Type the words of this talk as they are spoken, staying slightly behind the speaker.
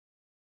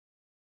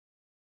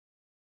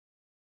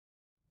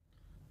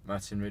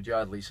Martin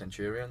Ridyard, Leeds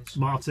Centurions.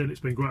 Martin, it's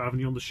been great having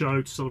you on the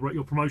show to celebrate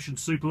your promotion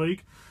to Super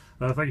League.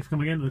 Thank you for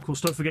coming in, and of course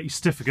don't forget your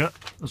certificate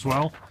as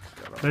well.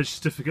 There's your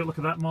certificate, look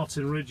at that.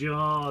 Martin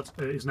Ridyard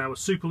is now a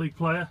Super League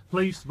player.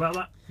 Pleased about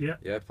that? Yeah.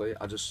 Yeah, please.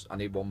 I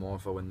need one more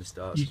if I win the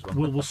darts as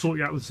well. We'll sort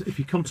you out with, if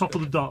you come top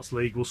of the darts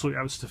league, we'll sort you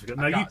out with a certificate.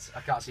 Now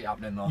I can't see it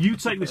happening though. You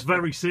take this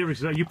very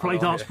seriously. You play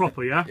darts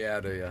properly, yeah? Yeah, I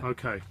do, yeah.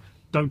 Okay.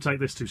 Don't take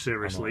this too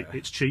seriously. Not, yeah.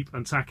 It's cheap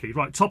and tacky.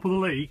 Right, top of the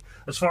league,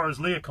 as far as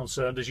Lee are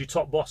concerned, is your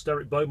top boss,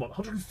 Derek Beaumont.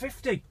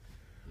 150. He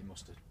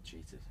must have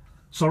cheated.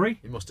 Sorry?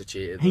 He must have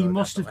cheated. He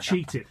must have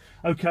cheated.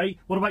 Okay,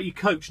 what about your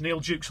coach, Neil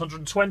Dukes,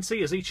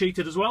 120? Has he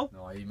cheated as well?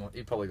 No, he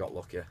probably got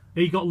lucky.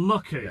 He got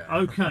lucky. Yeah.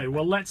 Okay,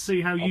 well, let's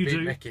see how you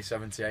do. Mickey,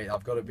 78.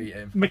 I've got to beat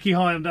him. Mickey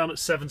Hyam down at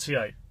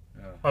 78.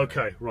 Yeah.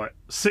 Okay, right.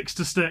 6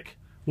 to stick.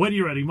 When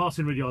you're ready,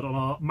 Martin Ridyard on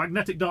our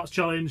Magnetic Darts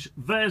Challenge.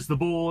 There's the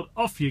board.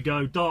 Off you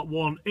go. Dart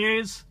 1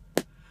 is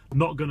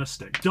not going to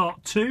stick.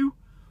 Dart 2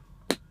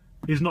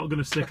 is not going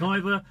to stick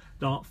either.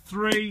 Dart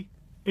 3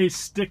 is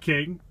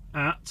sticking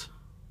at...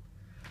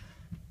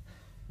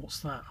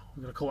 What's that?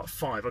 I'm going to call that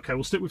 5. Okay,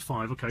 we'll stick with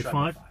 5. Okay,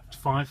 5.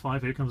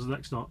 5. Here comes the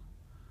next dart.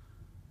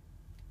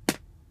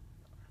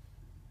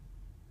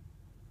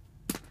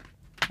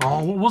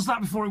 Oh, what was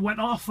that before it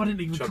went off? I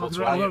didn't even calculate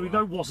it. Oh,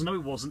 no, it wasn't. No,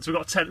 it wasn't. So we've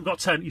got 10. We've got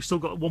 10. You've still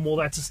got one more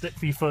there to stick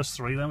for your first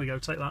 3. There we go.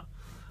 Take that.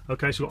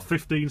 Okay, so we've got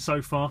 15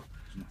 so far.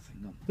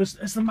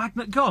 Is the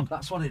magnet gone?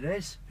 That's what it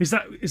is. Is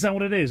that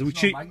what it is? Are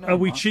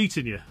we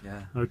cheating you?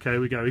 Yeah. Okay,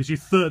 here we go. This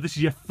is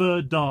your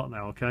third dart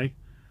now. Okay.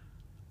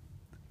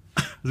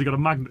 Has it got a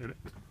magnet in it?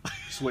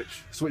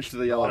 Switch to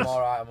the yellow.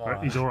 I'm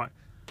alright. He's all right.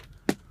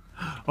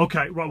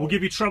 Okay, right. We'll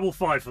give you treble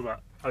 5 for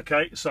that.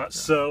 Okay, so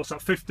that's what's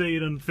that?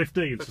 15 and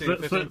 15.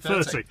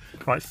 30.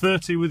 Right,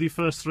 30 with your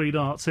first 3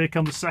 darts. Here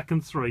come the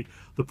second 3.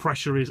 The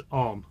pressure is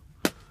on.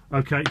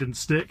 Okay, it didn't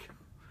stick.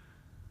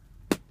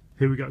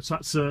 Here we go. So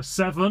that's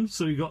 7.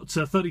 So we got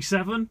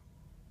 37.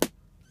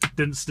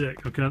 Didn't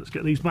stick. Okay, let's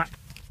get these back.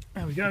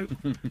 There we go.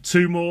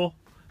 2 more.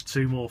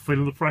 2 more.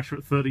 Feeling the pressure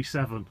at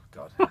 37.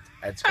 God,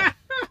 head's gone.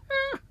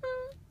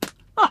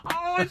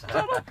 Oh, it's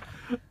done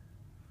it.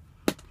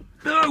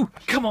 No,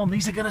 come on,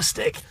 these are going to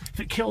stick.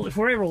 If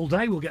we're here all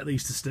day, we'll get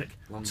these to stick.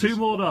 2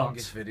 more darts.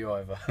 Longest video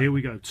ever. Here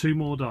we go. 2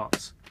 more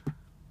darts.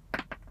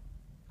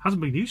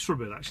 Hasn't been used for a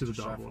bit actually.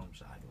 The dart one.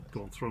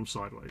 Go on, throw them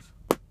sideways.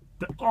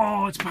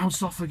 Oh, it's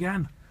bounced off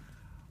again.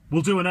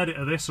 We'll do an edit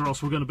of this, or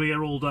else we're going to be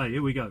here all day.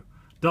 Here we go.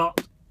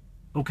 Dart.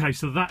 Okay,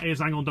 so that is.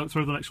 Hang on, don't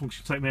throw the next one. Because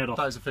you take my head off.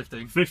 That is a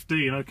 15.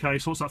 15. Okay,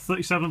 so what's that?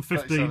 37,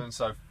 15. 37,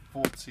 so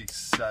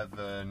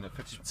 47,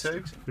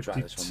 52.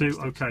 52.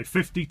 Okay,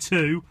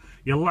 52.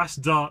 Your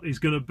last dart is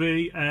going to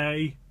be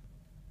a.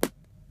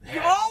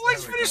 Yes, oh,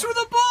 it's finished with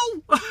a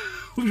bull.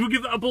 We'll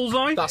give that a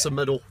bullseye. That's a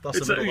middle.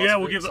 That's a middle. Yeah,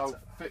 we'll give that.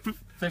 So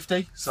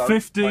 50. So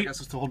 50. that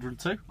gets us to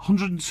 102.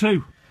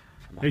 102.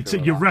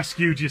 You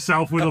rescued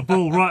yourself with a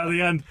bull right at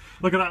the end.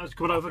 Look at that, it's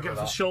coming over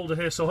against the shoulder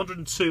here. So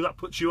 102, that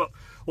puts you up,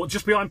 well,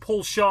 just behind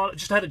Paul Sharner,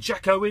 just ahead of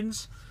Jack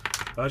Owens,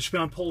 just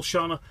behind Paul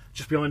Sharner,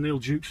 just behind Neil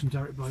Dukes and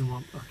Derek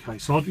Beaumont. Okay,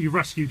 so you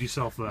rescued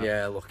yourself there.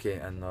 Yeah, lucky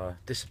and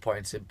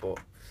disappointed, but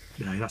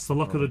yeah, that's the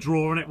luck of the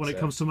draw, isn't it, when it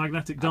comes to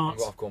magnetic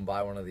darts? I've got to go and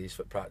buy one of these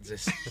for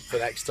practice for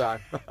next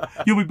time.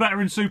 You'll be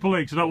better in Super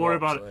League, so don't worry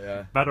about it.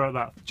 Yeah. Better at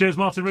that. Cheers,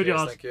 Martin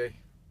Ridyard. Thank you.